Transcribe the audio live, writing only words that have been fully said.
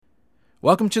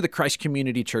Welcome to the Christ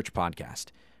Community Church podcast.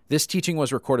 This teaching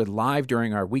was recorded live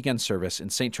during our weekend service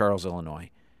in St. Charles, Illinois.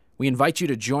 We invite you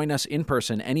to join us in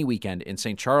person any weekend in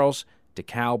St. Charles,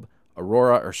 DeKalb,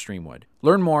 Aurora, or Streamwood.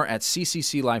 Learn more at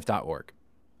ccclife.org.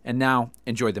 And now,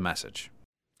 enjoy the message.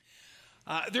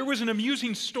 There was an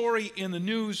amusing story in the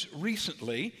news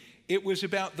recently. It was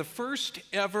about the first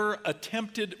ever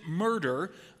attempted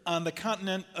murder on the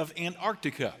continent of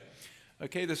Antarctica.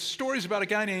 Okay, the story is about a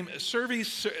guy named Sergei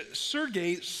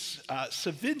Savitsky,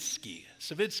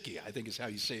 I think is how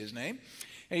you say his name.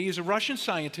 And he's a Russian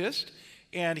scientist,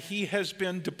 and he has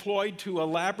been deployed to a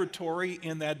laboratory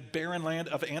in that barren land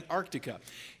of Antarctica.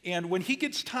 And when he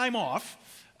gets time off,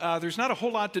 there's not a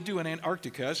whole lot to do in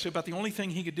Antarctica, so about the only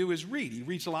thing he could do is read. He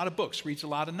reads a lot of books, reads a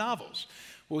lot of novels.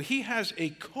 Well, he has a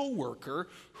coworker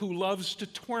who loves to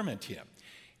torment him.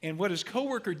 And what his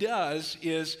coworker does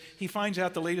is he finds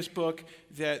out the latest book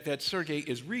that Sergei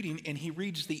is reading, and he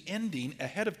reads the ending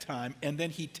ahead of time, and then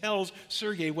he tells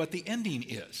Sergei what the ending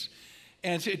is.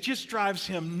 And it just drives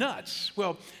him nuts.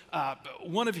 Well,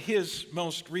 one of his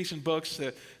most recent books,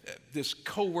 this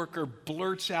coworker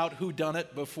blurts out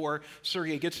whodunit before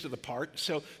Sergei gets to the part.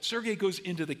 So Sergei goes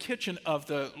into the kitchen of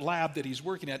the lab that he's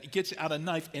working at, he gets out a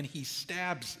knife, and he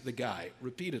stabs the guy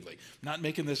repeatedly. I'm not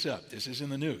making this up. This is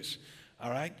in the news. All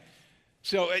right?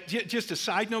 So just a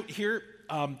side note here,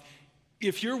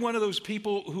 if you're one of those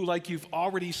people who, like, you've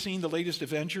already seen the latest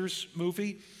Avengers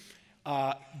movie,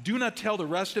 do not tell the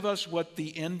rest of us what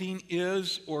the ending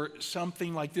is, or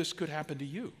something like this could happen to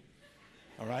you.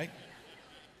 All right?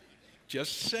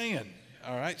 Just saying.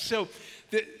 All right? So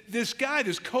this guy,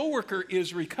 this coworker,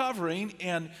 is recovering,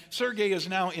 and Sergei is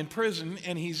now in prison,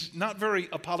 and he's not very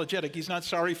apologetic. He's not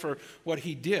sorry for what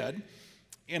he did.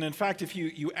 And in fact, if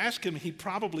you ask him, he'd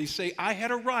probably say, I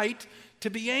had a right to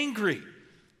be angry.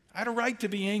 I had a right to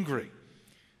be angry.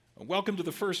 Welcome to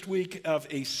the first week of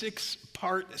a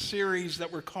 6-part series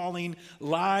that we're calling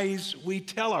Lies We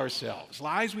Tell Ourselves.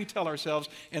 Lies We Tell Ourselves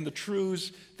and the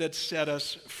Truths That Set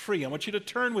Us Free. I want you to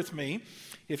turn with me.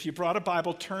 If you brought a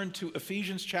Bible, turn to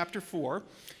Ephesians chapter 4.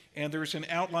 And there's an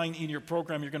outline in your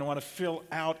program you're going to want to fill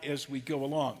out as we go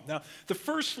along. Now, the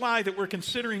first lie that we're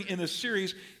considering in this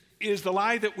series is the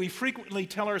lie that we frequently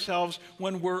tell ourselves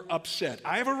when we're upset.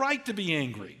 I have a right to be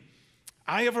angry.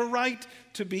 I have a right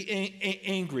to be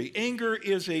angry. Anger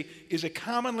is a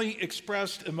commonly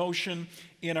expressed emotion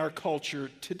in our culture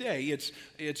today.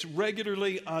 It's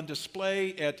regularly on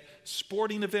display at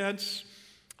sporting events,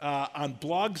 on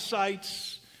blog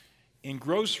sites, in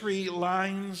grocery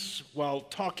lines, while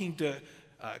talking to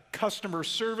customer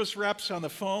service reps on the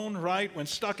phone, right? When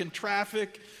stuck in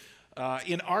traffic,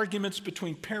 in arguments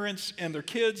between parents and their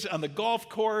kids, on the golf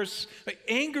course.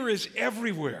 Anger is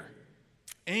everywhere.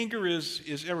 Anger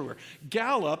is everywhere.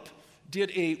 Gallup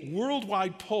did a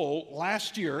worldwide poll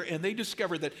last year, and they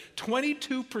discovered that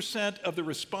 22% of the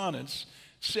respondents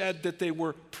said that they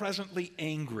were presently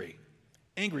angry.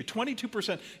 Angry,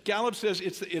 22%. Gallup says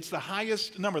it's the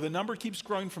highest number. The number keeps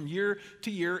growing from year to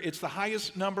year. It's the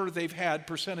highest number they've had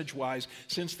percentage-wise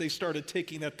since they started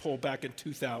taking that poll back in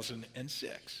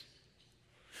 2006.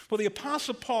 Well, the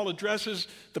Apostle Paul addresses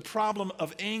the problem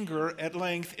of anger at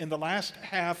length in the last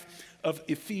half of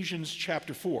Ephesians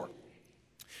chapter 4.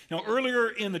 Now,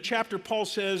 earlier in the chapter, Paul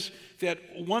says that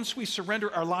once we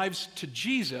surrender our lives to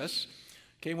Jesus,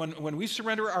 okay, when we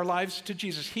surrender our lives to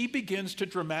Jesus, he begins to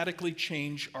dramatically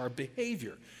change our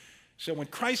behavior. So when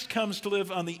Christ comes to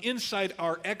live on the inside,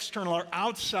 our external, our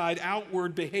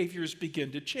outward behaviors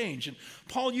begin to change. And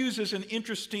Paul uses an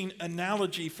interesting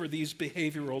analogy for these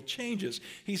behavioral changes.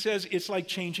 He says it's like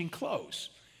changing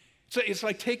clothes. So it's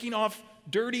like taking off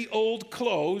dirty old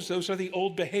clothes, those are the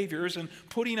old behaviors, and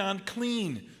putting on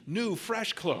clean, new,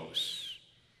 fresh clothes.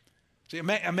 See,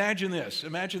 imagine this.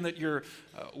 Imagine that you're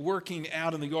working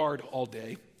out in the yard all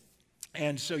day.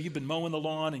 And so you've been mowing the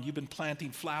lawn, and you've been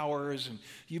planting flowers, and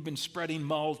you've been spreading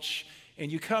mulch,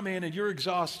 and you come in and you're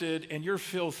exhausted and you're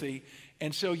filthy,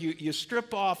 and so you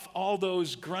strip off all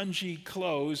those grungy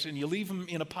clothes and you leave them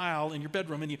in a pile in your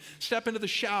bedroom, and you step into the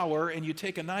shower and you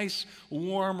take a nice,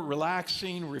 warm,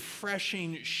 relaxing,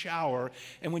 refreshing shower,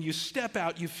 and when you step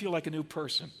out, you feel like a new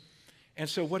person. And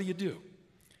so what do?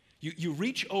 You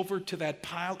reach over to that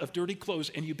pile of dirty clothes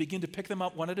and you begin to pick them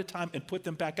up one at a time and put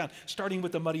them back on, starting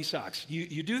with the muddy socks.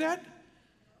 You do that?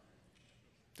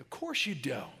 Of course you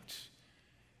don't.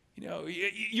 You know,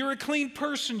 you're a clean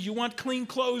person. You want clean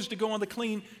clothes to go on the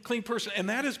clean person. And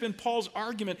that has been Paul's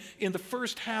argument in the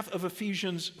first half of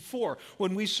Ephesians 4.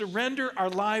 When we surrender our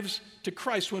lives to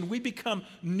Christ, when we become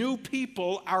new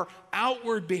people, our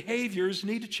outward behaviors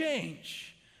need to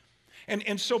change.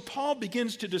 And so Paul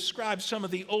begins to describe some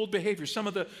of the old behaviors, some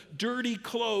of the dirty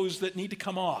clothes that need to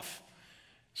come off.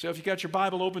 So if you got your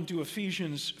Bible open to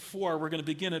Ephesians 4, we're going to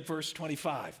begin at verse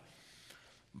 25.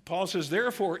 Paul says,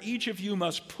 therefore, each of you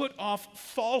must put off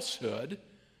falsehood.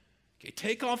 Okay,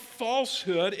 take off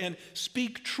falsehood and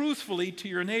speak truthfully to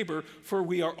your neighbor, for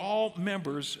we are all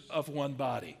members of one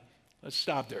body. Let's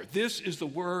stop there. This is the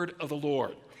word of the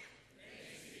Lord.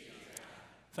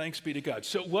 Thanks be to God.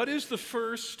 So what is the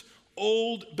first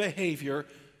old behavior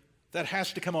that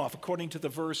has to come off according to the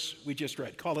verse we just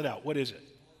read? Call it out. What is it?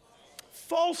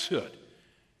 Falsehood.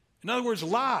 In other words,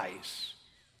 lies.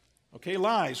 Okay,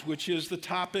 lies, which is the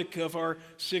topic of our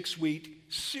 6-week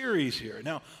series here.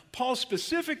 Now, Paul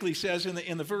specifically says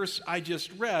in the verse I just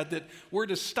read that we're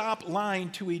to stop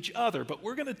lying to each other, but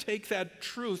we're going to take that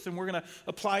truth and we're going to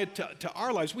apply it to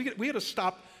our lives. We got to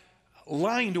stop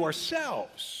lying to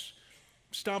ourselves.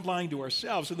 Stop lying to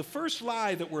ourselves. And the first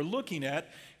lie that we're looking at,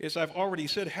 as I've already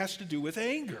said, has to do with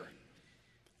anger.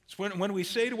 It's when we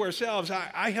say to ourselves,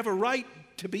 I have a right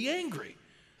to be angry.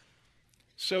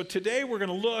 So today we're going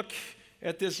to look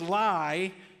at this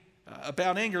lie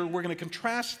about anger. We're going to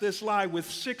contrast this lie with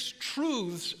 6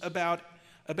 truths about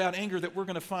anger that we're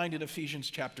going to find in Ephesians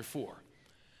chapter 4.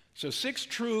 So 6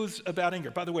 truths about anger.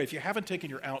 By the way, if you haven't taken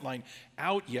your outline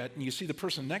out yet and you see the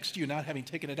person next to you not having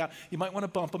taken it out, you might want to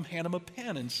bump them, hand them a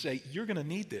pen and say, you're going to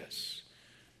need this.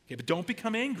 Okay, but don't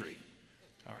become angry.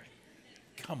 All right.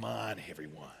 Come on,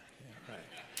 everyone. All right.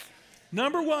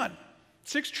 Number 1,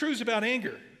 6 truths about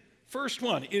anger. First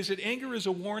one is that anger is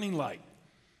a warning light.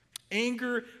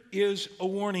 Anger is a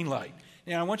warning light.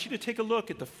 Now, I want you to take a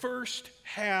look at the first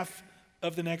half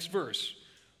of the next verse.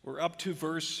 We're up to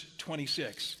verse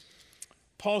 26.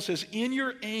 Paul says, in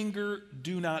your anger,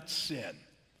 do not sin.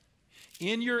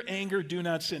 In your anger, do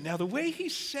not sin. Now, the way he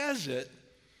says it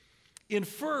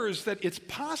infers that it's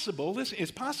possible, listen,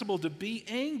 it's possible to be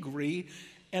angry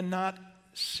and not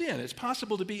sin. It's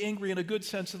possible to be angry in a good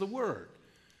sense of the word.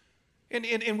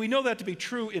 And we know that to be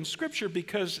true in Scripture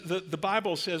because the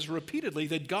Bible says repeatedly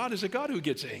that God is a God who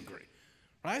gets angry,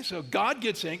 right? So God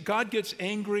gets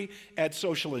angry at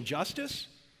social injustice.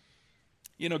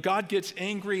 You know, God gets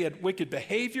angry at wicked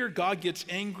behavior. God gets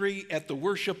angry at the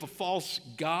worship of false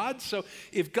gods. So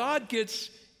if God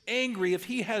gets angry, if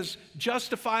he has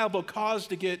justifiable cause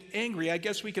to get angry, I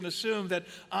guess we can assume that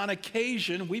on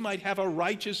occasion we might have a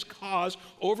righteous cause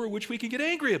over which we can get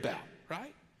angry about,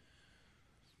 right?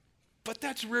 But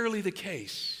that's rarely the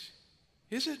case,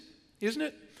 is it? Isn't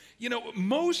it? You know,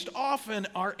 most often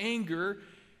our anger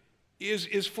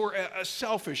is for a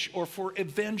selfish or for a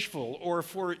vengeful or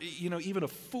for, even a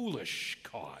foolish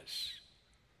cause.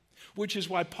 Which is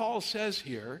why Paul says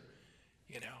here,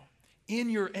 in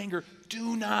your anger,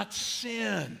 do not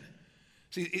sin.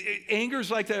 See, anger's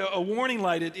like a warning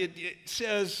light. It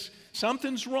says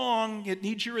something's wrong, it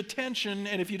needs your attention,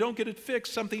 and if you don't get it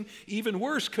fixed, something even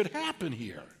worse could happen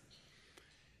here.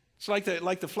 It's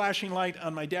like the flashing light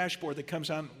on my dashboard that comes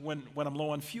on when I'm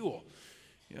low on fuel.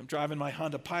 I'm driving my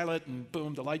Honda Pilot and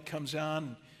boom, the light comes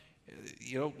on,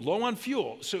 low on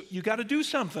fuel. So you got to do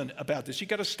something about this. You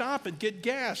got to stop and get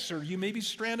gas or you may be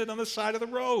stranded on the side of the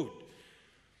road.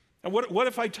 And what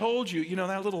if I told you,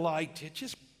 that little light, it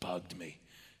just bugged me.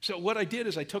 So what I did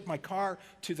is I took my car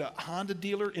to the Honda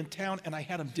dealer in town and I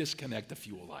had him disconnect the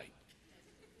fuel light.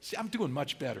 See, I'm doing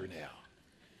much better now.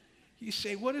 You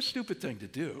say, what a stupid thing to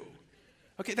do.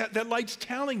 Okay, that light's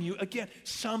telling you, again,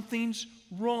 something's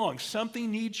wrong.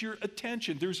 Something needs your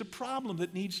attention. There's a problem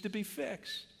that needs to be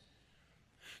fixed.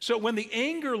 So when the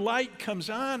anger light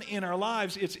comes on in our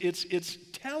lives, it's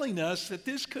telling us that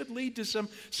this could lead to some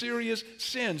serious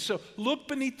sin. So look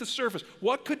beneath the surface.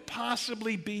 What could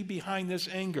possibly be behind this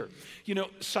anger?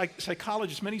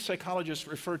 Many psychologists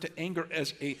refer to anger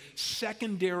as a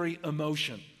secondary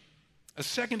emotion. A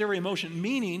secondary emotion,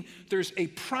 meaning there's a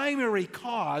primary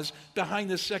cause behind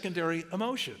this secondary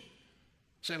emotion.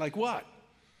 Say, like what?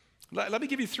 Let me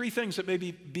give you 3 things that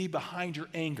maybe be behind your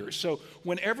anger. So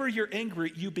whenever you're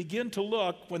angry, you begin to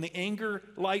look, when the anger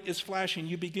light is flashing,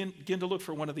 you begin to look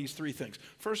for one of these 3 things.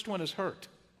 First one is hurt.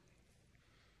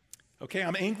 Okay,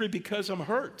 I'm angry because I'm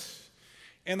hurt.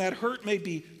 And that hurt may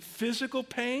be physical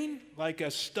pain, like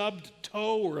a stubbed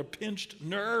toe or a pinched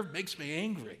nerve, makes me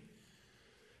angry.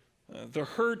 The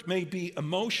hurt may be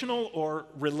emotional or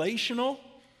relational.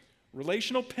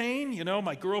 Relational pain,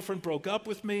 my girlfriend broke up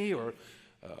with me, or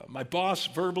my boss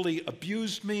verbally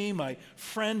abused me, my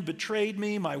friend betrayed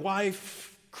me, my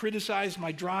wife criticized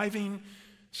my driving.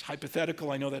 It's hypothetical,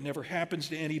 I know that never happens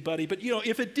to anybody, but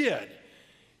if it did,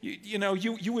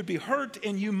 you would be hurt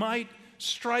and you might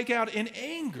strike out in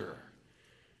anger.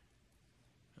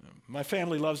 My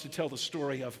family loves to tell the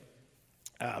story of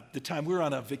the time we were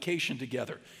on a vacation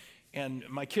together. And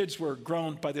my kids were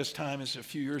grown by this time, it's a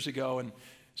few years ago, and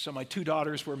so my two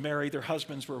daughters were married, their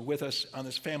husbands were with us on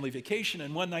this family vacation,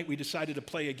 and one night we decided to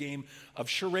play a game of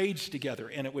charades together,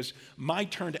 and it was my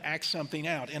turn to act something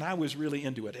out, and I was really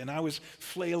into it, and I was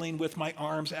flailing with my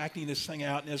arms, acting this thing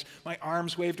out, and as my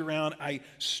arms waved around, I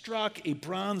struck a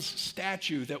bronze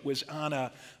statue that was on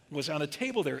a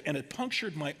table there, and it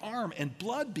punctured my arm, and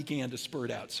blood began to spurt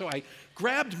out. So I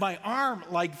grabbed my arm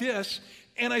like this,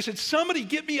 and I said, "Somebody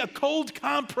get me a cold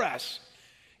compress."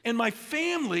 And my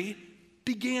family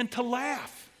began to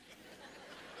laugh.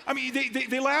 I mean,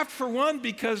 they laughed for one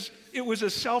because it was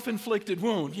a self-inflicted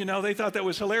wound. You know, they thought that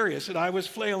was hilarious, and I was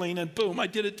flailing, and boom, I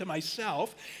did it to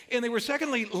myself. And they were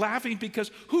secondly laughing because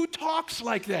who talks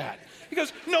like that?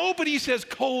 Because nobody says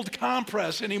cold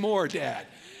compress anymore, Dad.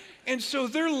 And so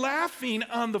they're laughing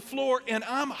on the floor, and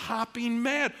I'm hopping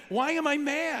mad. Why am I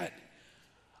mad?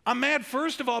 I'm mad,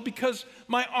 first of all, because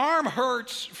my arm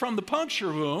hurts from the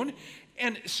puncture wound,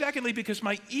 and secondly, because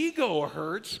my ego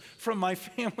hurts from my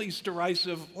family's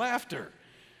derisive laughter.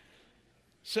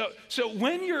 So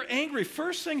when you're angry,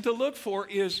 first thing to look for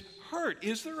is hurt.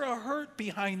 Is there a hurt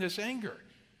behind this anger?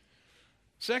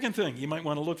 Second thing you might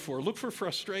want to look for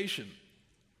frustration.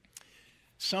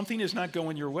 Something is not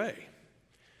going your way.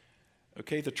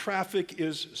 Okay, the traffic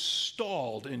is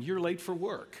stalled and you're late for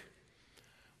work.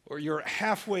 Or you're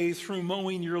halfway through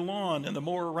mowing your lawn and the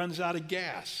mower runs out of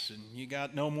gas and you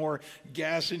got no more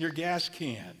gas in your gas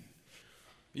can.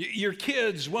 Your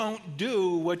kids won't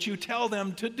do what you tell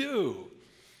them to do.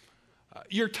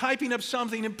 You're typing up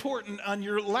something important on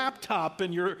your laptop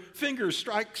and your finger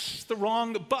strikes the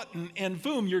wrong button and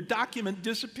boom, your document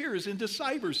disappears into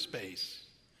cyberspace.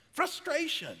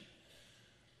 Frustration.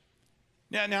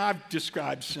 Now I've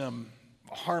described some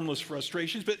harmless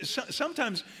frustrations, but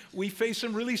sometimes we face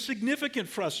some really significant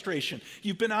frustration.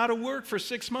 You've been out of work for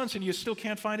 6 months and you still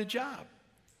can't find a job.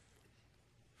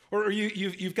 Or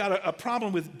you've got a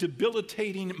problem with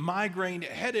debilitating migraine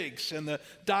headaches and the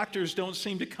doctors don't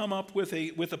seem to come up with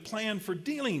a plan for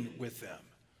dealing with them.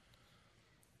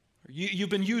 You've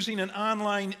been using an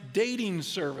online dating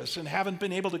service and haven't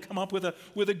been able to come up with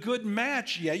a good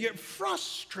match yet. You're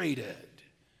frustrated.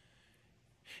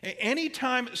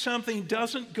 Anytime something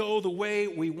doesn't go the way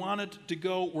we want it to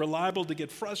go, we're liable to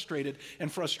get frustrated,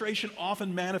 and frustration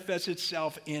often manifests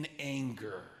itself in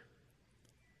anger.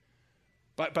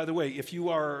 By the way, if you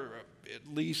are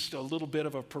at least a little bit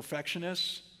of a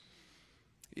perfectionist,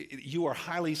 you are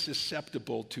highly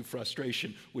susceptible to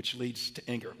frustration, which leads to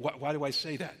anger. Why do I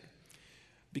say that?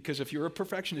 Because if you're a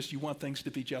perfectionist, you want things to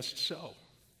be just so.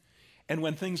 And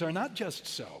when things are not just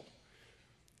so,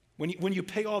 when you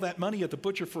pay all that money at the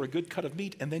butcher for a good cut of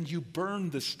meat and then you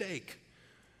burn the steak,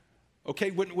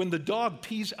 okay, when the dog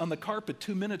pees on the carpet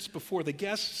 2 minutes before the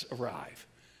guests arrive,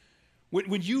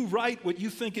 when you write what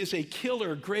you think is a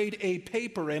killer grade A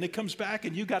paper and it comes back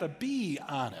and you got a B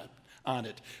on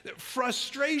it,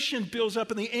 frustration builds up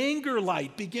and the anger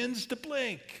light begins to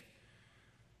blink.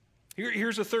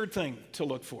 Here's a third thing to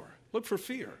look for. Look for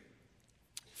fear.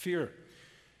 Fear.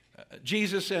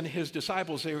 Jesus and his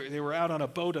disciples, they were out on a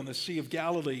boat on the Sea of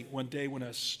Galilee one day when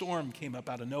a storm came up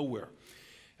out of nowhere.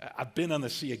 I've been on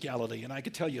the Sea of Galilee, and I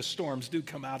could tell you storms do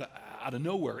come out of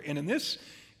nowhere. And in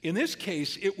this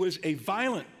case, it was a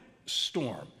violent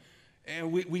storm.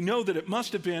 And we know that it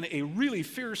must have been a really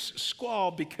fierce squall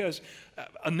because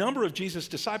a number of Jesus'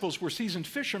 disciples were seasoned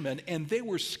fishermen, and they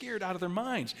were scared out of their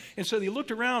minds. And so they looked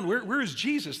around, where is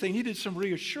Jesus? They needed some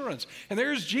reassurance. And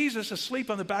there's Jesus asleep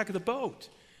on the back of the boat.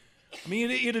 I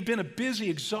mean, it had been a busy,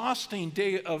 exhausting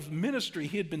day of ministry.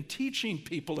 He had been teaching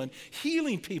people and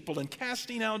healing people and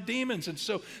casting out demons. And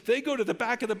so they go to the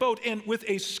back of the boat, and with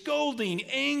a scolding,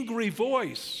 angry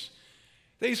voice,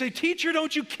 they say, "Teacher,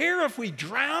 don't you care if we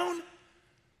drown?"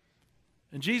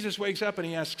 And Jesus wakes up and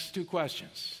he asks two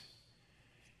questions.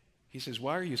 He says,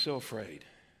 "Why are you so afraid?"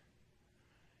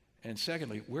 And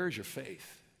secondly, where's your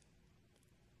faith?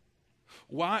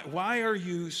 Why are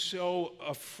you so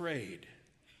afraid?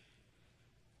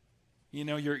 You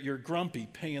know, you're grumpy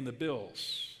paying the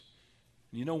bills.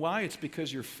 You know why? It's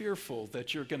because you're fearful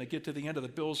that you're going to get to the end of the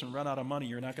bills and run out of money.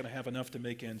 You're not going to have enough to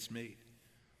make ends meet.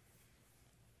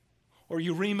 Or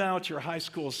you ream out your high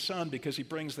school son because he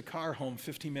brings the car home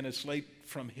 15 minutes late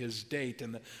from his date,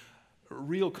 and the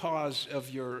real cause of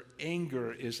your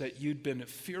anger is that you'd been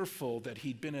fearful that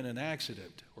he'd been in an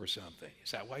accident or something.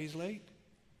 Is that why he's late?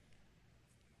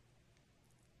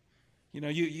 You know,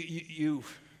 you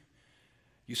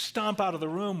stomp out of the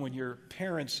room when your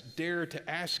parents dare to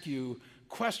ask you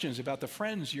questions about the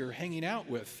friends you're hanging out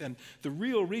with. And the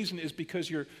real reason is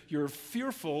because you're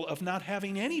fearful of not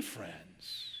having any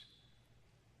friends.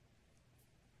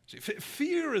 See,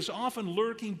 fear is often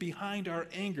lurking behind our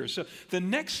anger. So the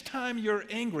next time you're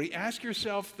angry, ask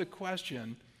yourself the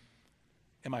question,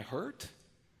 am I hurt?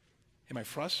 Am I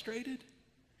frustrated?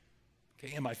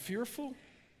 Okay, am I fearful?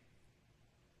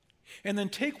 And then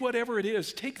take whatever it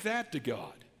is, take that to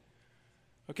God.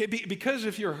 Okay, because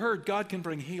if you're hurt, God can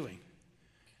bring healing.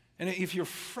 And if you're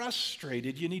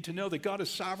frustrated, you need to know that God is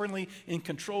sovereignly in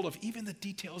control of even the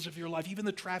details of your life, even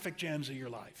the traffic jams of your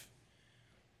life.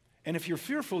 And if you're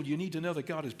fearful, you need to know that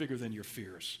God is bigger than your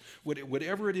fears.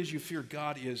 Whatever it is you fear,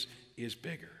 God is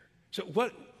bigger. So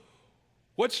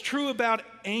what's true about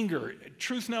anger?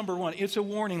 Truth number one, it's a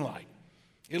warning light.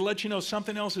 It'll let you know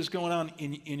something else is going on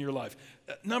in your life.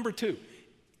 Number two,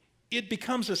 it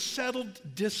becomes a settled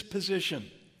disposition.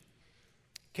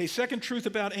 Okay, second truth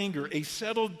about anger, a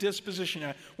settled disposition.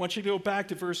 I want you to go back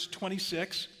to verse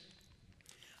 26.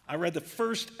 I read the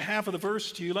first half of the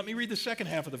verse to you. Let me read the second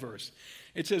half of the verse.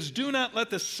 It says, do not let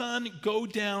the sun go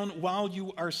down while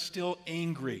you are still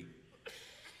angry.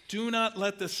 Do not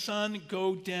let the sun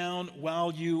go down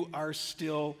while you are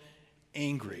still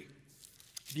angry.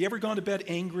 Have you ever gone to bed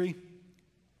angry?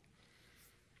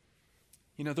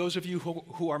 You know, those of you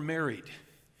who are married,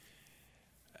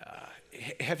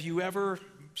 have you ever,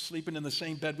 sleeping in the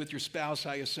same bed with your spouse,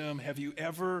 I assume, have you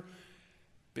ever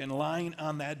been lying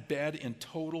on that bed in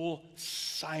total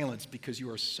silence because you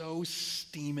are so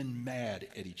steaming mad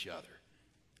at each other?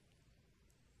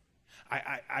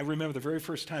 I remember the very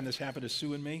first time this happened to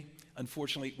Sue and me.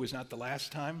 Unfortunately, it was not the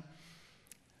last time.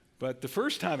 But the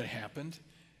first time it happened,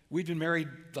 we'd been married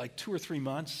like 2 or 3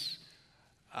 months.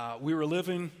 We were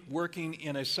working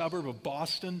in a suburb of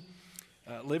Boston,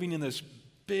 living in this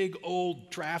big, old,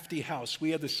 drafty house.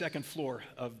 We had the second floor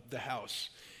of the house,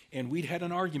 and we'd had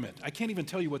an argument. I can't even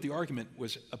tell you what the argument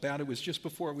was about. It was just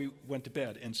before we went to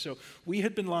bed. And so we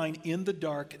had been lying in the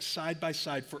dark, side by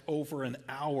side, for over an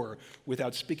hour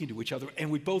without speaking to each other,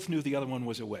 and we both knew the other one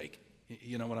was awake.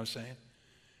 You know what I'm saying?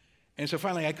 And so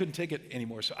finally, I couldn't take it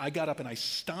anymore. So I got up and I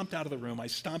stomped out of the room. I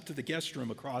stomped to the guest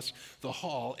room across the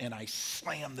hall, and I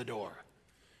slammed the door.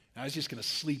 And I was just going to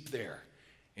sleep there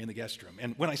in the guest room.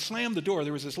 And when I slammed the door,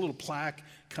 there was this little plaque,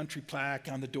 country plaque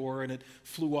on the door, and it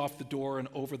flew off the door and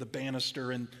over the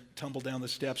banister and tumbled down the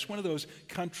steps. One of those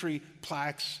country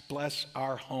plaques, bless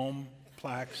our home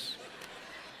plaques.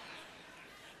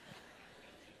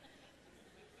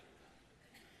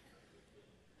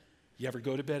 You ever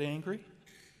go to bed angry?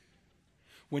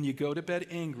 When you go to bed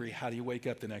angry, how do you wake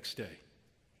up the next day?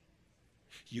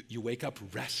 You wake up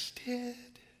rested,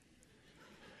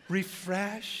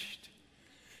 refreshed.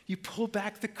 You pull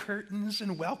back the curtains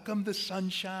and welcome the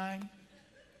sunshine.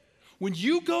 When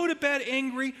you go to bed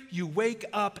angry, you wake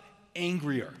up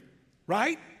angrier,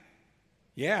 right?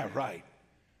 Yeah, right.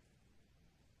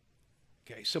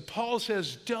 Okay, so Paul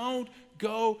says, don't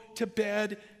go to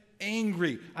bed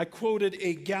angry. I quoted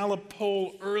a Gallup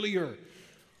poll earlier.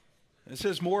 It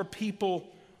says more people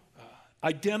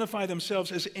identify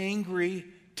themselves as angry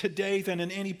today than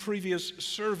in any previous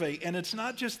survey. And it's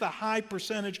not just the high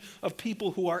percentage of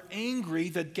people who are angry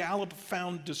that Gallup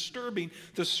found disturbing.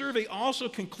 The survey also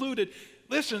concluded,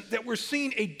 listen, that we're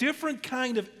seeing a different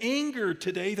kind of anger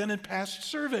today than in past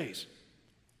surveys.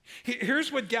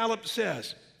 Here's what Gallup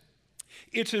says.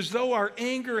 It's as though our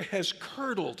anger has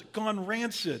curdled, gone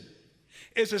rancid.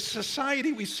 As a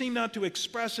society, we seem not to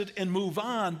express it and move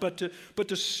on, but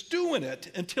to stew in it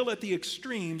until at the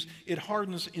extremes it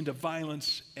hardens into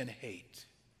violence and hate.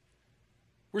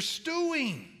 We're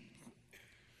stewing.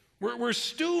 We're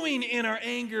stewing in our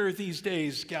anger these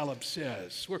days, Gallup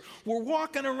says. We're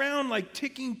walking around like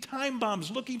ticking time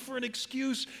bombs, looking for an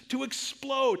excuse to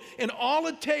explode. And all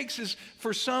it takes is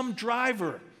for some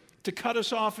driver to cut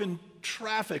us off in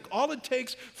traffic. All it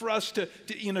takes for us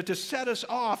to set us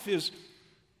off is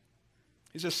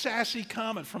a sassy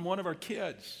comment from one of our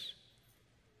kids,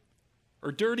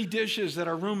 or dirty dishes that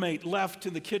our roommate left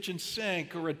in the kitchen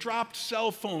sink, or a dropped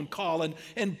cell phone call,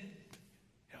 and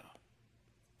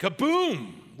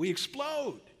kaboom, we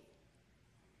explode.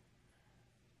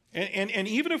 And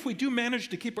even if we do manage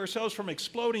to keep ourselves from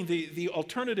exploding, the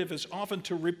alternative is often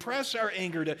to repress our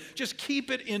anger, to just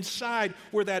keep it inside,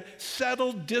 where that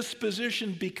settled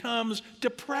disposition becomes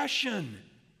depression.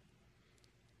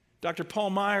 Dr. Paul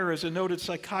Meyer is a noted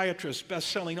psychiatrist,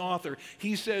 best-selling author.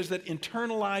 He says that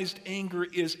internalized anger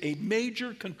is a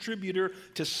major contributor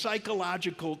to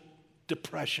psychological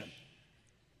depression.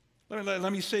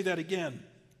 Let me say that again.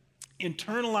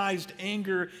 Internalized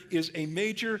anger is a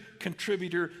major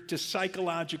contributor to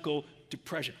psychological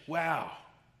depression. Wow.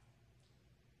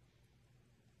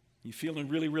 You feeling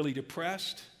really, really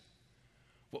depressed?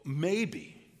 Well,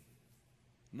 maybe,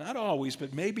 not always,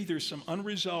 but maybe there's some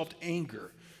unresolved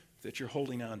anger that you're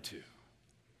holding on to.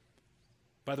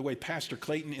 By the way, Pastor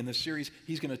Clayton in the series,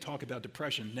 he's going to talk about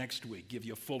depression next week, give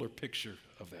you a fuller picture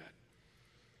of that.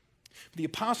 The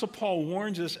Apostle Paul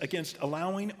warns us against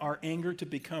allowing our anger to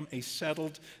become a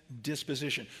settled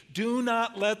disposition. Do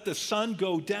not let the sun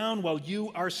go down while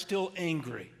you are still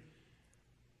angry.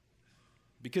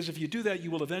 Because if you do that, you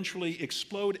will eventually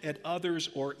explode at others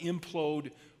or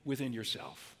implode within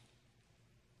yourself.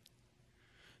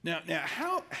 Now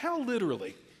how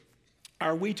literally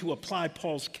are we to apply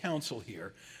Paul's counsel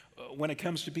here when it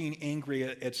comes to being angry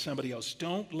at somebody else?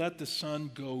 Don't let the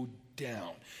sun go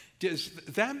down. Does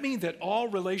that mean that all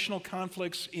relational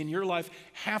conflicts in your life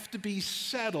have to be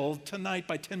settled tonight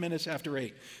by 10 minutes after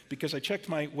 8? Because I checked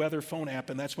my weather phone app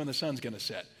and that's when the sun's going to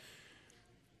set.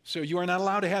 So you are not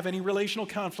allowed to have any relational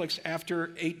conflicts after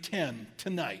 8:10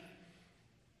 tonight.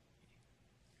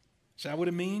 Is that what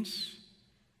it means?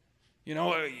 You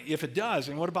know, if it does,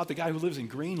 and what about the guy who lives in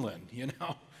Greenland,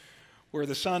 where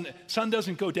the sun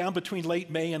doesn't go down between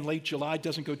late May and late July,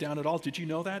 doesn't go down at all? Did you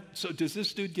know that? So does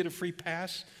this dude get a free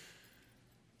pass?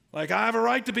 Like, I have a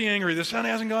right to be angry. The sun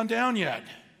hasn't gone down yet.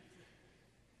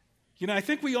 I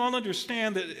think we all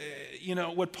understand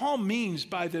that, what Paul means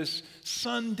by this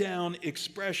sundown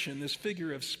expression, this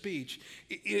figure of speech,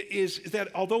 is that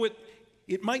although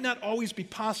it might not always be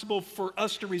possible for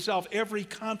us to resolve every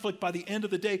conflict by the end of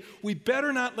the day, we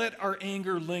better not let our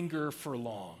anger linger for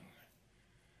long.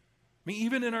 I mean,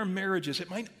 even in our marriages, it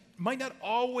might not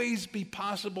always be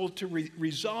possible to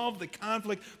resolve the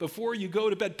conflict before you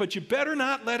go to bed, but you better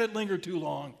not let it linger too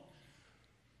long.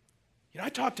 I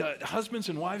talk to husbands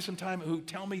and wives sometimes who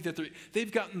tell me that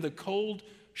they've gotten the cold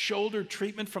shoulder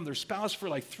treatment from their spouse for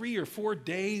like 3 or 4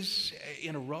 days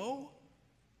in a row.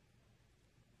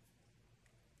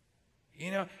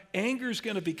 Anger is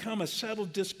going to become a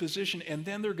settled disposition, and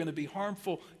then there are going to be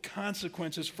harmful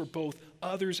consequences for both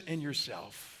others and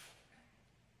yourself.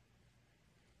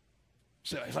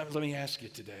 So let me ask you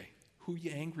today, who are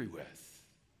you angry with?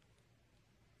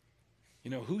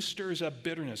 Who stirs up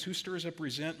bitterness? Who stirs up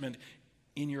resentment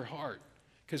in your heart?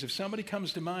 Because if somebody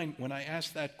comes to mind when I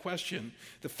ask that question,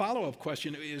 the follow-up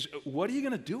question is, what are you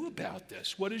going to do about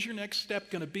this? What is your next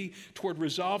step going to be toward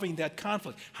resolving that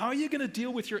conflict? How are you going to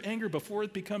deal with your anger before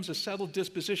it becomes a settled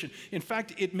disposition? In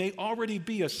fact, it may already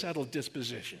be a settled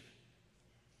disposition.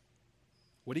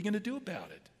 What are you going to do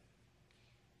about it?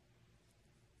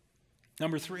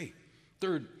 Number 3,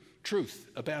 third truth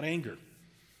about anger,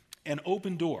 an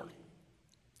open door.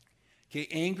 Okay,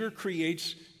 anger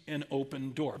creates an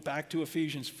open door. Back to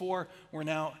Ephesians 4, we're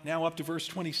now up to verse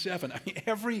 27. I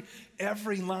mean,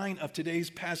 every line of today's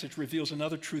passage reveals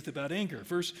another truth about anger.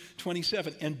 Verse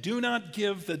 27, and do not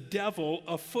give the devil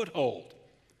a foothold.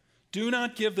 Do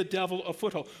not give the devil a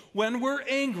foothold. When we're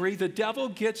angry, the devil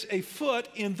gets a foot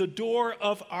in the door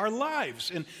of our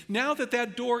lives. And now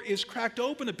that door is cracked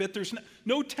open a bit, there's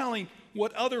no telling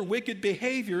what other wicked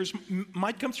behaviors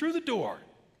might come through the door.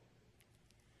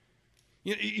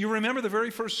 You remember the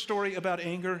very first story about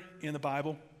anger in the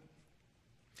Bible?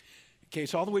 Okay,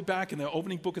 it's all the way back in the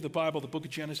opening book of the Bible, the book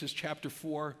of Genesis, chapter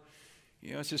 4.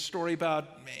 It's a story about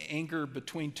anger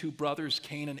between two brothers,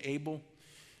 Cain and Abel.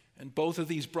 And both of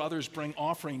these brothers bring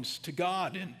offerings to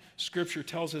God. And Scripture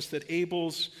tells us that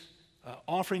Abel's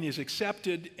offering is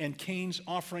accepted and Cain's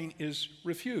offering is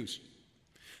refused.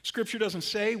 Scripture doesn't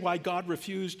say why God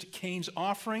refused Cain's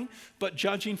offering, but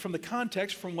judging from the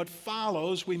context, from what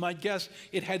follows, we might guess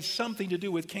it had something to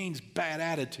do with Cain's bad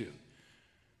attitude.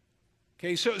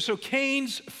 Okay, so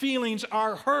Cain's feelings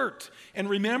are hurt. And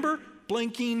remember,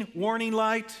 blinking warning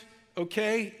light,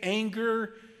 okay,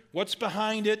 anger, what's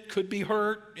behind it could be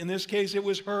hurt. In this case, it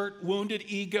was hurt, wounded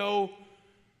ego.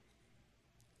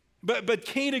 But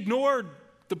Cain ignored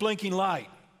the blinking light,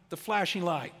 the flashing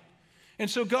light. And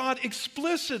so God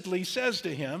explicitly says to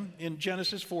him in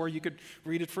Genesis 4, you could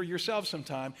read it for yourself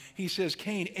sometime. He says,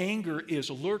 Cain, anger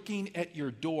is lurking at your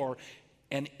door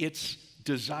and its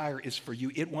desire is for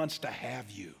you. It wants to have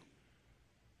you.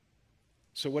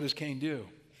 So what does Cain do?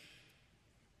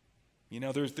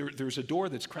 There's a door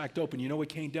that's cracked open. You know what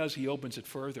Cain does? He opens it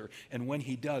further. And when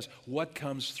he does, what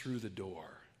comes through the door?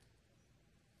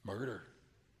 Murder.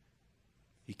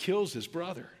 He kills his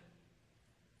brother.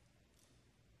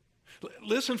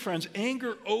 Listen, friends,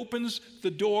 anger opens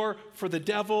the door for the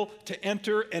devil to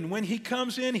enter, and when he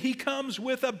comes in, he comes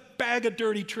with a bag of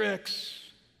dirty tricks.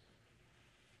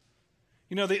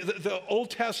 You know, the Old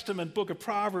Testament book of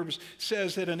Proverbs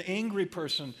says that an angry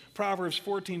person, Proverbs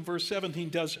 14, verse 17,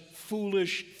 does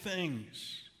foolish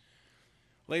things.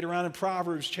 Later on in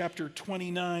Proverbs chapter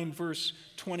 29, verse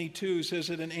 22, says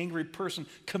that an angry person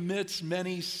commits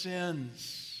many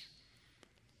sins.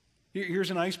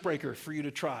 Here's an icebreaker for you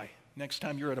to try next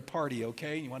time you're at a party,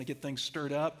 okay? You want to get things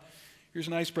stirred up? Here's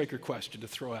an icebreaker question to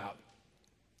throw out.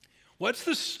 What's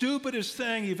the stupidest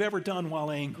thing you've ever done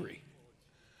while angry?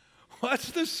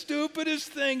 What's the stupidest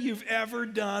thing you've ever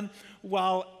done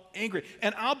while angry?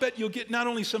 And I'll bet you'll get not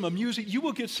only some amusing, you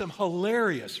will get some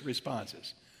hilarious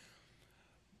responses.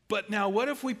 But now, what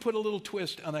if we put a little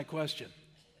twist on that question?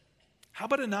 How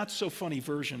about a not so funny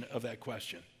version of that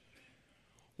question?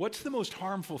 What's the most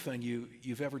harmful thing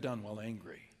you've ever done while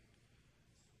angry?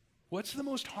 What's the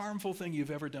most harmful thing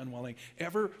you've ever done while angry?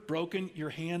 Ever broken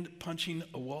your hand punching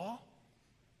a wall?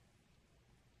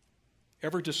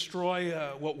 Ever destroy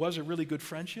what was a really good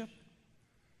friendship?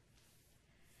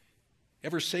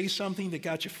 Ever say something that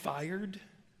got you fired?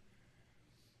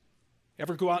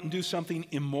 Ever go out and do something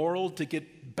immoral to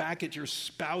get back at your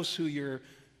spouse who you're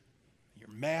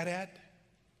mad at?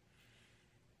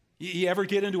 You ever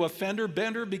get into a fender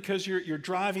bender because you're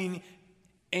driving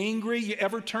angry? You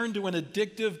ever turn to an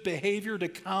addictive behavior to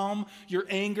calm your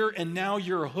anger and now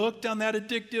you're hooked on that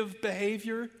addictive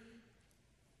behavior?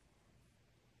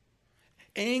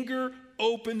 Anger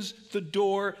opens the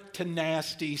door to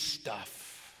nasty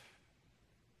stuff.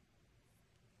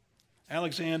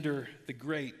 Alexander the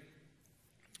Great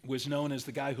was known as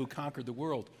the guy who conquered the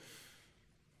world,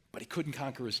 but he couldn't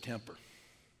conquer his temper.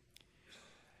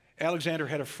 Alexander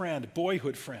had a friend, a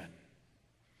boyhood friend,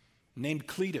 named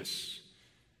Cletus.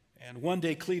 And one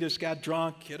day Cletus got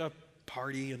drunk at a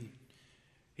party and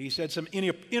he said some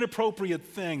inappropriate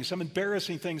things, some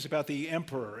embarrassing things about the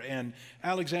emperor, and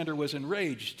Alexander was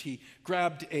enraged. He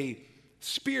grabbed a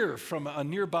spear from a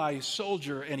nearby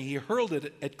soldier and he hurled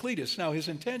it at Cletus. Now his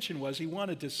intention was he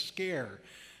wanted to scare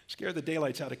the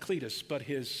daylights out of Cletus, but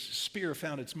his spear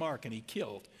found its mark and he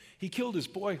killed his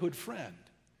boyhood friend.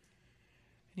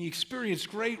 And he experienced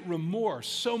great remorse,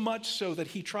 so much so that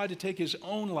he tried to take his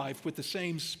own life with the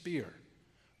same spear.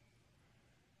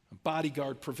 A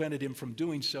bodyguard prevented him from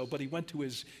doing so, but he went to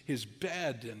his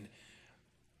bed and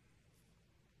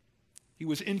he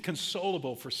was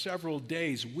inconsolable for several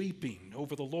days, weeping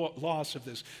over the loss of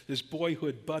this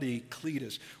boyhood buddy,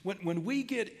 Cletus. When we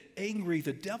get angry,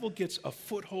 the devil gets a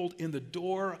foothold in the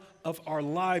door of our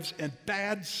lives and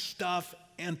bad stuff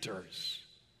enters.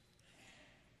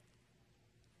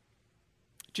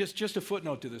 Just a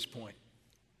footnote to this point.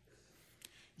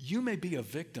 You may be a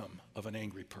victim of an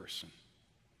angry person.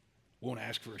 Won't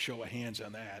ask for a show of hands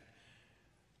on that.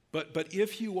 But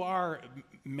if you are,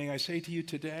 may I say to you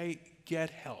today,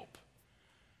 get help.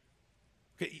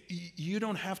 Okay, you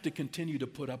don't have to continue to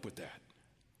put up with that.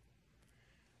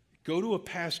 Go to a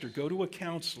pastor, go to a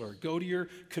counselor, go to your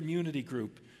community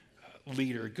group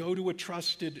leader, go to a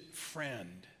trusted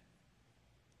friend.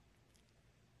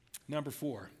 Number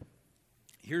 4,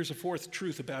 here's a fourth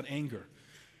truth about anger.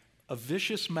 A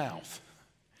vicious mouth.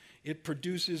 It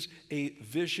produces a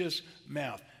vicious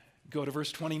mouth. Go to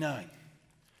verse 29.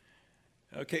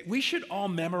 Okay, we should all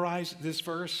memorize this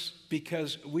verse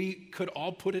because we could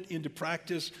all put it into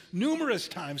practice numerous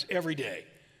times every day.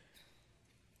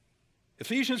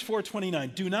 Ephesians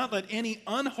 4:29, do not let any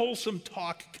unwholesome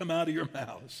talk come out of your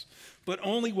mouths, but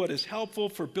only what is helpful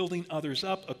for building others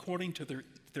up according to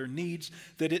their needs,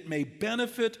 that it may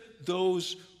benefit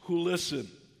those who listen.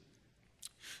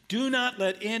 Do not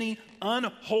let any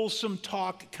unwholesome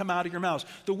talk come out of your mouths.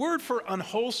 The word for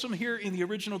unwholesome here in the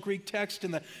original Greek text,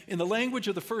 in the language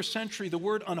of the first century, the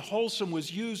word unwholesome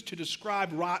was used to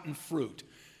describe rotten fruit.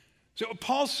 So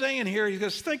Paul's saying here, he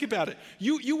goes, think about it.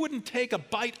 You wouldn't take a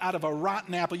bite out of a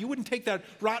rotten apple. You wouldn't take that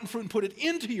rotten fruit and put it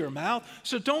into your mouth.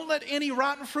 So don't let any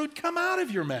rotten fruit come out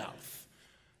of your mouth.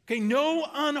 Okay, no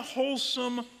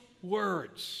unwholesome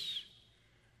words.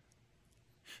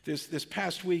 This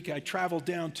past week, I traveled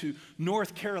down to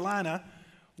North Carolina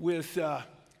with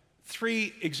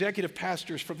 3 executive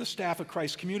pastors from the staff of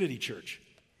Christ Community Church.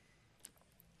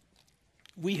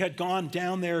 We had gone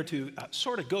down there to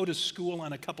sort of go to school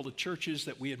on a couple of churches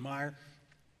that we admire.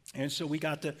 And so we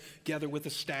got together with the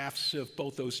staffs of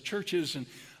both those churches, and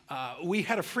we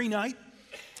had a free night.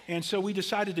 And so we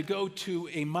decided to go to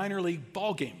a minor league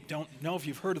ball game. Don't know if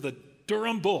you've heard of the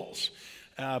Durham Bulls.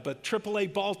 But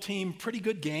AAA ball team, pretty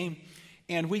good game,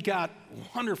 and we got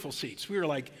wonderful seats. We were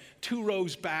like 2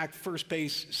 rows back, first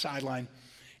base sideline,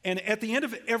 And at the end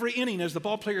of every inning, as the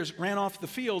ball players ran off the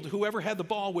field, whoever had the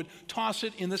ball would toss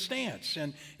it in the stands.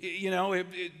 And,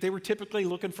 they were typically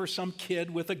looking for some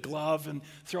kid with a glove and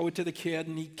throw it to the kid,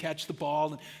 and he'd catch the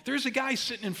ball. And there's a guy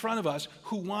sitting in front of us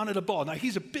who wanted a ball. Now,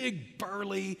 he's a big,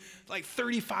 burly, like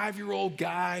 35-year-old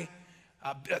guy,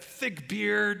 a thick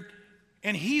beard,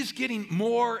 and he's getting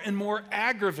more and more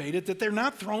aggravated that they're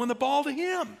not throwing the ball to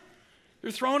him. They're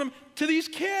throwing him to these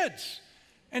kids.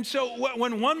 And so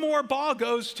when one more ball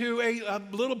goes to a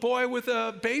little boy with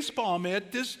a baseball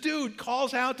mitt, this dude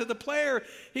calls out to the player.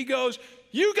 He goes,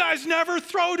 "You guys never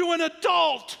throw to an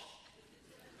adult."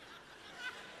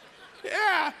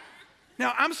 Yeah.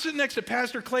 Now, I'm sitting next to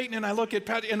Pastor Clayton, and I look at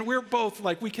Pat, and we're both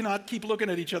like, we cannot keep looking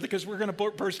at each other because we're going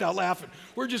to burst out laughing.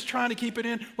 We're just trying to keep it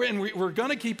in, and we're going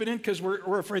to keep it in because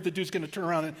we're afraid the dude's going to turn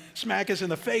around and smack us in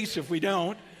the face if we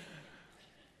don't.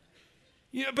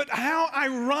 But how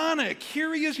ironic.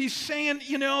 Here he is, he's saying,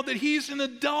 that he's an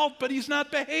adult, but he's not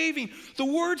behaving. The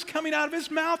words coming out of his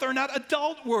mouth are not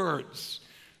adult words.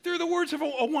 They're the words of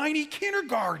a whiny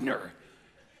kindergartner.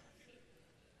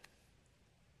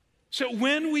 So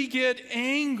when we get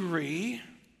angry,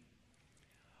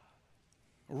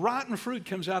 rotten fruit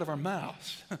comes out of our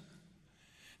mouths.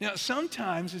 Now,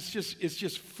 sometimes it's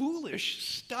just foolish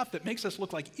stuff that makes us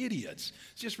look like idiots.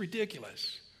 It's just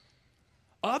ridiculous.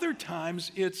 Other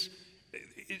times, it's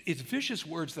vicious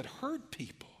words that hurt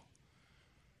people.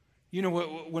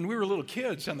 When we were little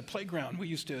kids on the playground, we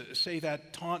used to say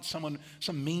that, taunt someone,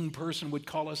 some mean person would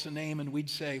call us a name, and we'd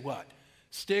say, what?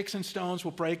 "Sticks and stones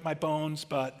will break my bones,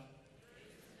 but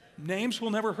names will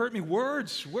never hurt me."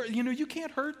 Words, you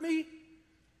can't hurt me.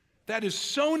 That is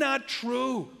so not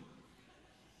true.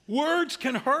 Words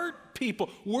can hurt people.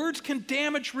 Words can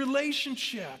damage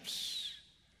relationships.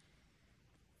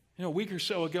 A week or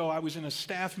so ago, I was in a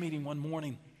staff meeting one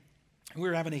morning. We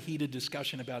were having a heated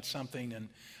discussion about something, and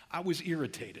I was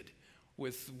irritated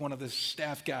with one of the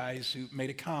staff guys who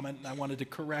made a comment, and I wanted to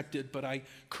correct it, but I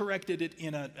corrected it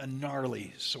in a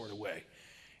gnarly sort of way.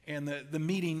 And the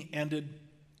meeting ended,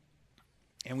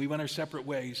 and we went our separate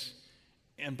ways.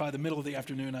 And by the middle of the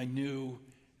afternoon, I knew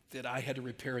that I had to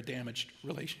repair a damaged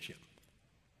relationship.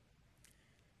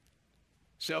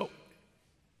 So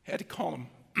I had to call him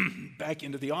back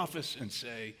into the office and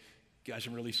say, "Guys,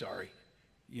 I'm really sorry.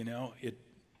 It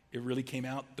really came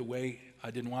out the way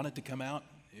I didn't want it to come out.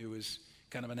 It was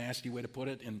kind of a nasty way to put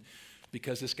it. And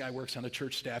because this guy works on a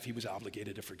church staff, he was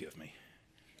obligated to forgive me."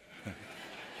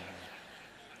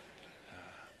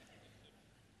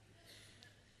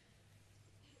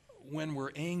 When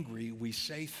we're angry, we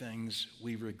say things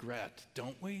we regret,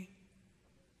 don't we?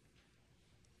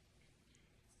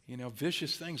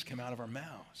 Vicious things come out of our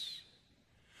mouths.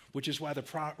 Which is why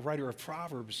the writer of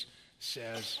Proverbs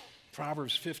says,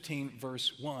 Proverbs 15,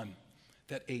 verse 1,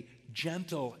 that a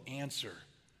gentle answer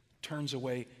turns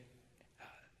away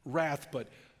wrath, but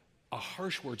a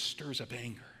harsh word stirs up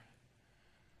anger.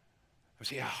 I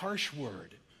say a harsh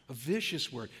word, a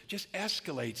vicious word, just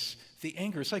escalates the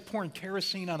anger. It's like pouring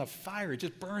kerosene on a fire. It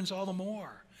just burns all the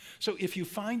more. So if you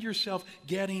find yourself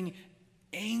getting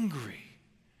angry,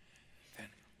 then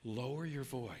lower your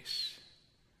voice.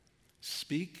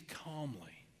 Speak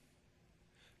calmly.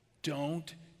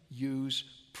 Don't use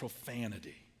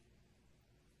profanity.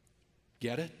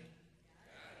 Get it?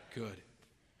 Good.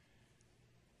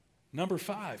 Number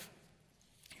 5.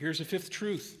 Here's a fifth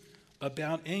truth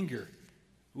about anger.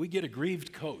 We get a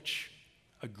grieved coach.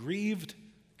 A grieved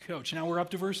coach. Now we're up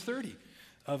to verse 30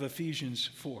 of Ephesians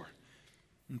 4.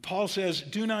 And Paul says,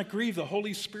 "Do not grieve the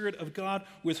Holy Spirit of God,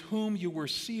 with whom you were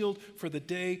sealed for the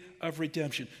day of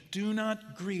redemption." Do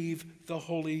not grieve the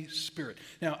Holy Spirit.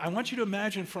 Now, I want you to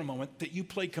imagine for a moment that you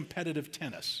play competitive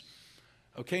tennis.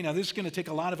 Okay, now this is going to take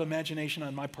a lot of imagination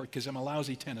on my part because I'm a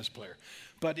lousy tennis player.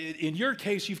 But in your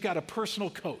case, you've got a personal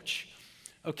coach.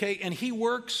 Okay, and he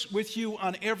works with you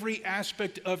on every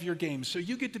aspect of your game. So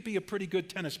you get to be a pretty good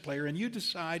tennis player, and you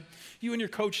and your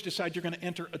coach decide you're going to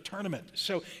enter a tournament.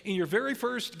 So in your very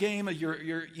first game of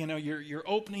your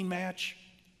opening match,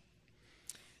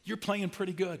 you're playing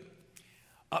pretty good.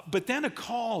 But then a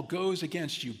call goes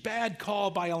against you. Bad call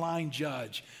by a line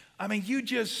judge. I mean, you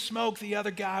just smoked the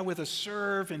other guy with a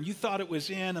serve, and you thought it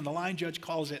was in, and the line judge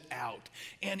calls it out.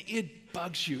 And it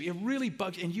bugs you. It really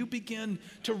bugs you. And you begin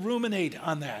to ruminate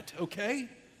on that, okay?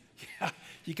 Yeah,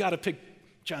 you got to pick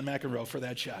John McEnroe for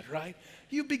that shot, right?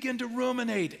 You begin to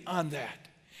ruminate on that.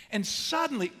 And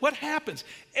suddenly, what happens?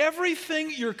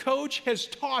 Everything your coach has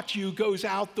taught you goes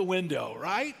out the window,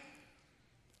 right?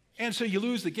 And so you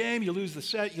lose the game, you lose the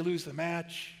set, you lose the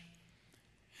match.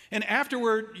 And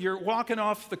afterward, you're walking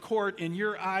off the court and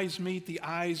your eyes meet the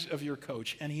eyes of your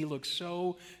coach, and he looks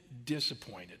so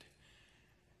disappointed.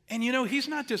 And you know, he's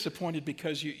not disappointed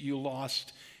because you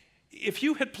lost. If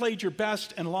you had played your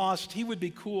best and lost, he would be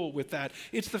cool with that.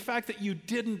 It's the fact that you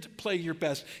didn't play your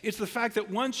best. It's the fact that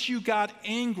once you got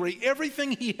angry,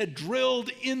 everything he had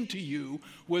drilled into you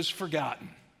was forgotten.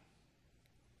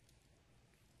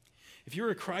 If you're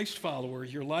a Christ follower,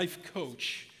 your life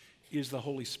coach is the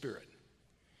Holy Spirit.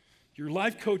 Your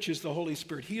life coach is the Holy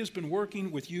Spirit. He has been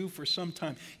working with you for some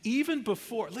time. Even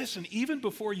before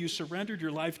you surrendered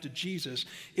your life to Jesus,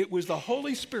 it was the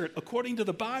Holy Spirit, according to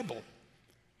the Bible,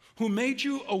 who made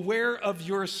you aware of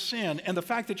your sin and the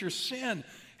fact that your sin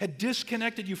had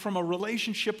disconnected you from a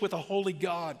relationship with a holy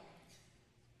God.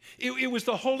 It was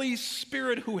the Holy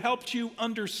Spirit who helped you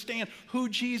understand who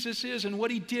Jesus is and what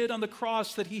he did on the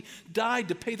cross, that he died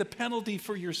to pay the penalty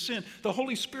for your sin. The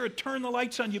Holy Spirit turned the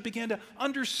lights on. You began to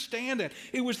understand it.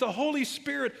 It was the Holy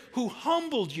Spirit who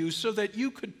humbled you so that you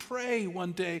could pray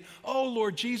one day, "Oh,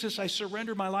 Lord Jesus, I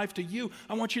surrender my life to you.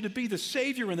 I want you to be the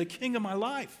Savior and the King of my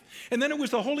life." And then it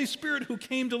was the Holy Spirit who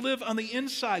came to live on the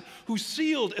inside, who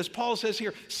sealed, as Paul says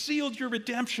here, sealed your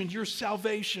redemption, your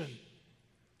salvation.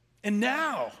 And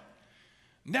now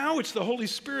it's the Holy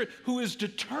Spirit who is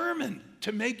determined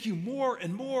to make you more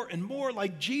and more and more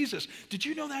like Jesus. Did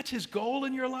you know that's his goal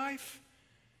in your life?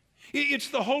 It's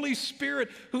the Holy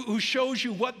Spirit who shows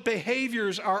you what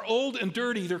behaviors are old and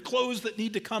dirty, they're clothes that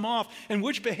need to come off, and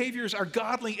which behaviors are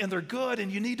godly and they're good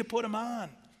and you need to put them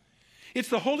on. It's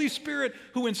the Holy Spirit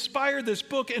who inspired this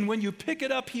book, and when you pick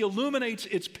it up, he illuminates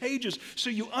its pages so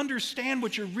you understand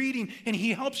what you're reading, and he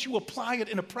helps you apply it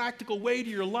in a practical way to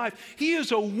your life. He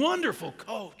is a wonderful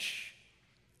coach.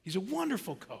 He's a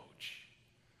wonderful coach.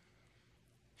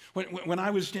 When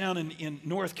I was down in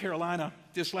North Carolina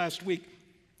this last week,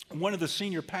 one of the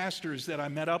senior pastors that I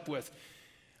met up with,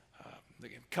 a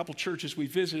couple churches we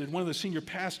visited, one of the senior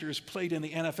pastors played in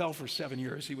the NFL for 7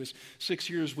 years. He was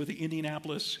 6 years with the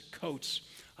Indianapolis Colts.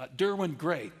 Derwin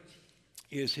Gray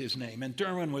is his name. And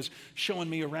Derwin was showing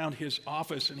me around his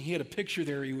office, and he had a picture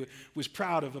there he was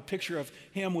proud of, a picture of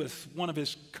him with one of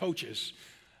his coaches.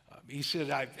 He said,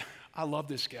 I love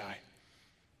this guy.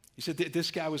 He said,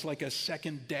 this guy was like a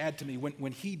second dad to me.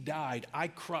 When he died, I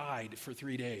cried for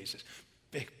 3 days.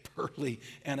 Big, burly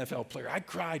NFL player. I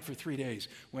cried for 3 days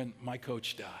when my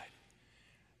coach died.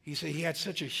 He said he had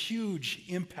such a huge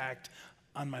impact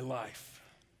on my life.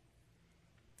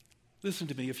 Listen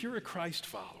to me, if you're a Christ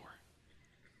follower,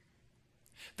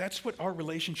 that's what our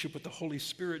relationship with the Holy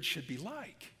Spirit should be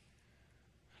like.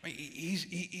 I mean,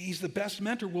 he's the best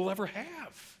mentor we'll ever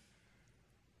have.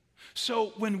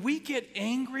 So when we get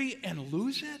angry and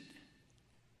lose it,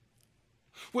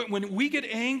 when we get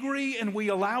angry and we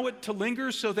allow it to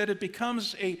linger so that it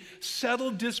becomes a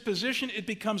settled disposition, it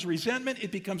becomes resentment,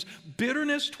 it becomes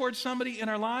bitterness towards somebody in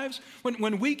our lives.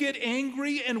 When we get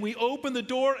angry and we open the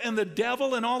door and the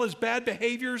devil and all his bad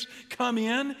behaviors come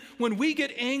in, when we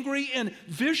get angry and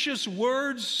vicious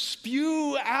words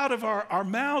spew out of our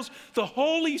mouths, the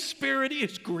Holy Spirit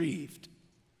is grieved.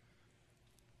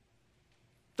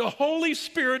 The Holy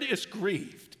Spirit is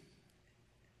grieved.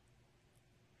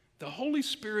 The Holy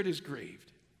Spirit is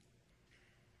grieved.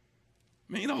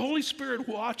 I mean, the Holy Spirit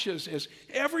watches as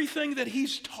everything that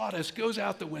he's taught us goes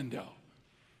out the window.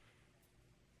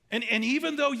 And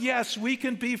even though, yes, we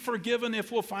can be forgiven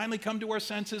if we'll finally come to our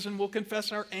senses and we'll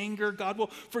confess our anger, God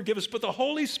will forgive us. But the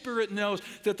Holy Spirit knows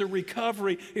that the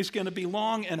recovery is going to be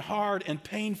long and hard and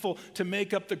painful to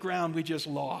make up the ground we just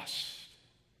lost.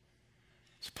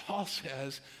 So Paul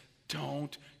says,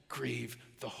 don't grieve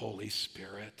the Holy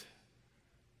Spirit.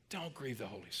 Don't grieve the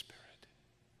Holy Spirit.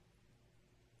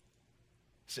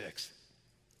 6th,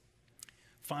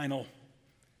 final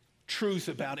truth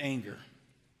about anger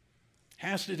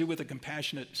has to do with a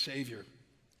compassionate Savior.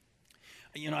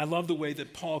 You know, I love the way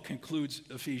that Paul concludes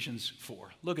Ephesians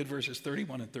 4. Look at verses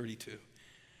 31 and 32.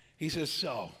 He says,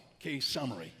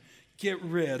 summary, get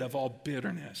rid of all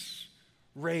bitterness,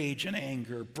 rage and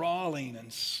anger, brawling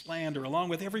and slander, along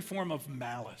with every form of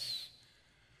malice.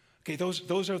 Okay,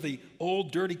 those are the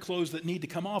old dirty clothes that need to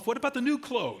come off. What about the new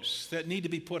clothes that need to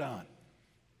be put on?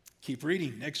 Keep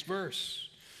reading, next verse.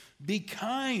 Be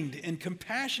kind and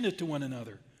compassionate to one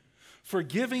another,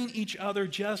 forgiving each other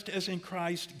just as in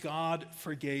Christ God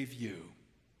forgave you.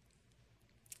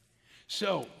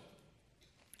 So,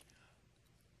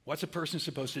 what's a person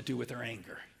supposed to do with their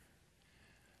anger?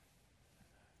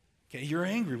 Okay, you're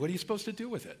angry. What are you supposed to do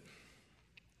with it?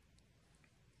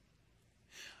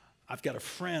 I've got a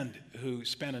friend who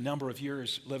spent a number of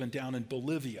years living down in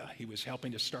Bolivia. He was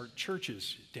helping to start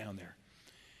churches down there.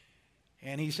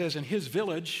 And he says in his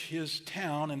village, his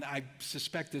town, and I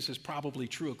suspect this is probably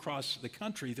true across the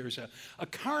country, there's a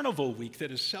carnival week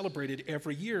that is celebrated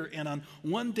every year. And on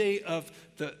one day of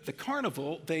the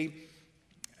carnival, they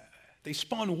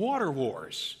spawn water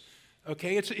wars.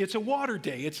 Okay, it's a water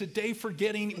day. It's a day for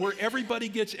where everybody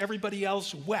gets everybody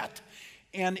else wet.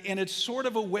 And it's sort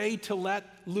of a way to let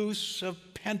loose of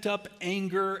pent-up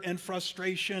anger and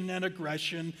frustration and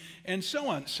aggression and so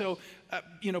on. So,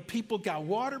 people got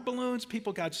water balloons,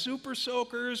 people got super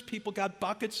soakers, people got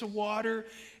buckets of water.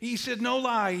 He said, no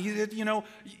lie,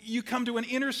 you come to an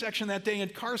intersection that day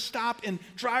and cars stop and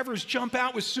drivers jump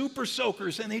out with super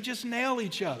soakers and they just nail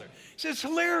each other. He said, it's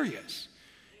hilarious.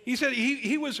 He said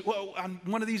he was, on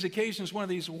one of these occasions, one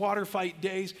of these water fight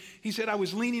days, he said, I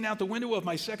was leaning out the window of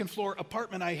my second floor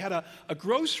apartment. I had a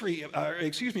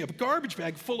garbage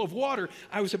bag full of water.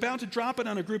 I was about to drop it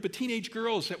on a group of teenage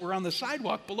girls that were on the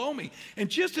sidewalk below me.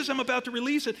 And just as I'm about to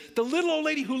release it, the little old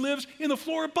lady who lives in the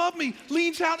floor above me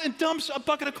leans out and dumps a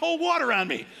bucket of cold water on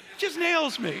me. Just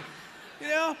nails me,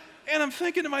 And I'm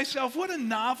thinking to myself, what a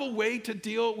novel way to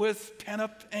deal with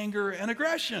pent-up anger and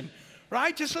aggression.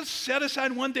 Right? Just let's set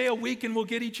aside one day a week and we'll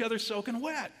get each other soaking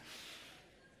wet.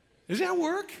 Does that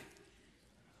work?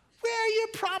 Well,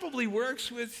 it probably works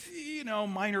with,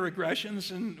 minor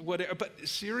aggressions and whatever. But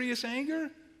serious anger?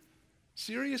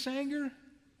 Serious anger?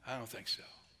 I don't think so.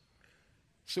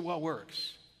 So what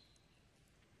works?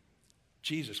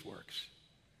 Jesus works.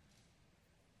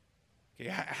 Okay,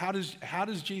 how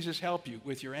does Jesus help you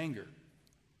with your anger?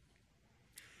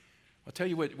 I'll tell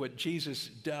you what Jesus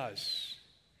does.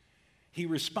 He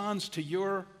responds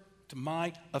to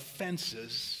my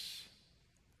offenses.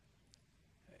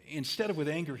 Instead of with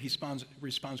anger, he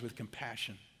responds with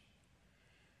compassion.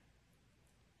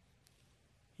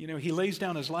 He lays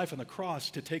down his life on the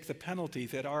cross to take the penalty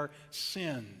that our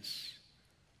sins,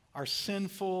 our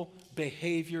sinful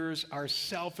behaviors, our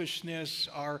selfishness,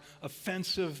 our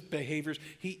offensive behaviors,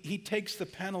 he takes the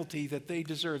penalty that they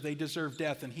deserve. They deserve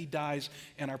death, and he dies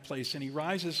in our place. And he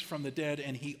rises from the dead,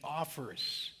 and he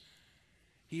offers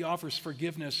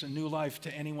forgiveness and new life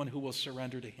to anyone who will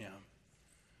surrender to him.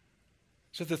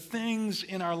 So the things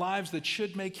in our lives that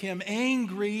should make him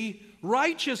angry,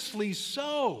 righteously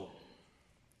so,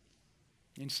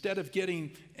 instead of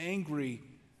getting angry,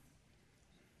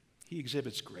 he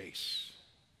exhibits grace.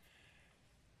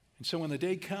 And so when the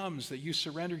day comes that you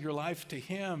surrender your life to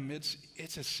him, it's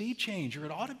a sea change, or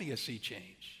it ought to be a sea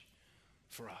change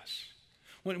for us.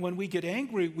 When we get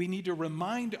angry, we need to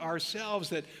remind ourselves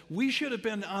that we should have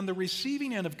been on the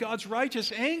receiving end of God's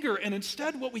righteous anger, and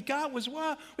instead what we got was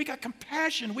what? We got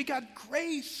compassion, we got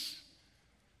grace.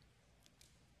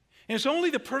 And it's only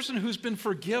the person who's been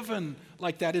forgiven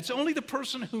like that, it's only the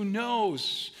person who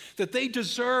knows that they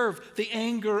deserve the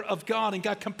anger of God and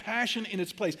got compassion in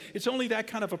its place. It's only that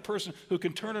kind of a person who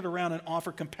can turn it around and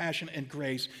offer compassion and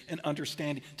grace and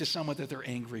understanding to someone that they're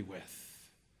angry with.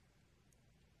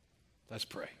 Let's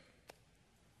pray.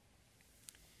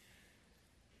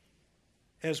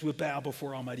 As we bow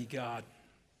before Almighty God,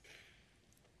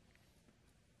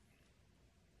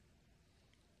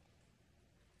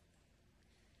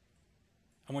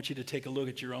 I want you to take a look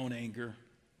at your own anger.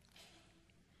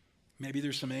 Maybe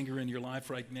there's some anger in your life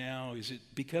right now. Is it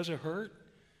because of hurt?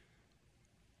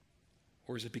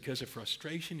 Or is it because of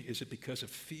frustration? Is it because of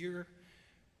fear?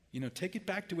 Take it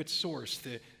back to its source.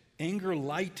 The anger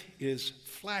light is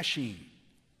flashing.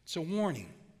 It's a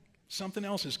warning. Something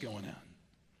else is going on.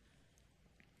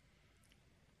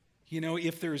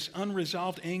 If there's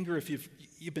unresolved anger, if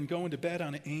you've been going to bed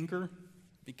on anger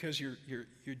because you're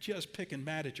just picking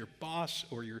mad at your boss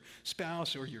or your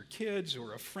spouse or your kids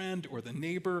or a friend or the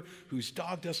neighbor whose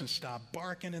dog doesn't stop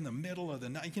barking in the middle of the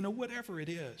night, whatever it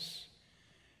is,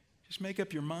 just make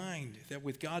up your mind that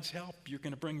with God's help, you're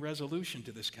going to bring resolution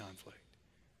to this conflict.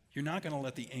 You're not going to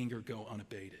let the anger go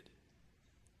unabated.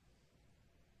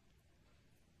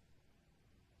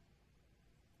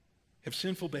 Have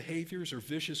sinful behaviors or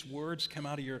vicious words come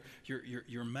out of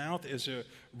your mouth as a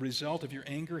result of your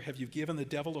anger? Have you given the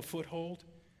devil a foothold?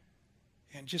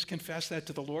 And just confess that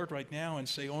to the Lord right now and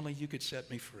say, only you could set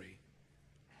me free.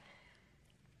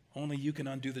 Only you can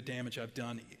undo the damage I've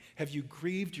done. Have you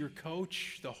grieved your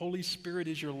coach? The Holy Spirit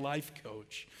is your life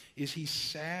coach. Is he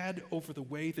sad over the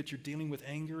way that you're dealing with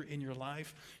anger in your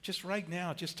life? Just right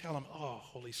now, just tell him, oh,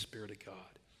 Holy Spirit of God,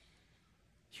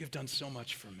 you've done so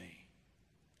much for me.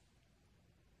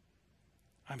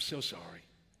 I'm so sorry.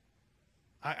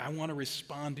 I want to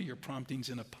respond to your promptings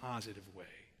in a positive way.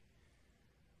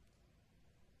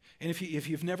 And if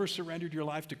you've never surrendered your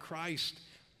life to Christ,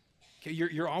 Okay,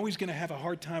 you're always going to have a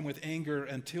hard time with anger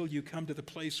until you come to the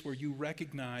place where you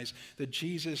recognize that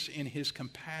Jesus, in his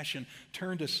compassion,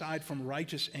 turned aside from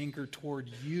righteous anger toward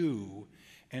you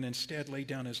and instead laid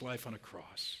down his life on a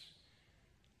cross.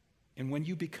 And when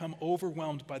you become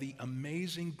overwhelmed by the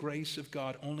amazing grace of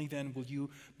God, only then will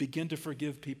you begin to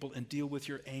forgive people and deal with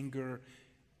your anger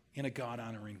in a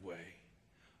God-honoring way.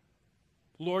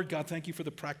 Lord God, thank you for the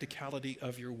practicality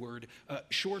of your word. A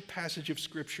short passage of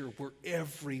scripture where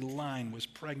every line was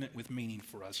pregnant with meaning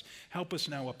for us. Help us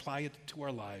now apply it to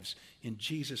our lives. In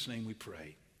Jesus' name we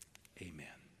pray.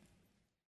 Amen.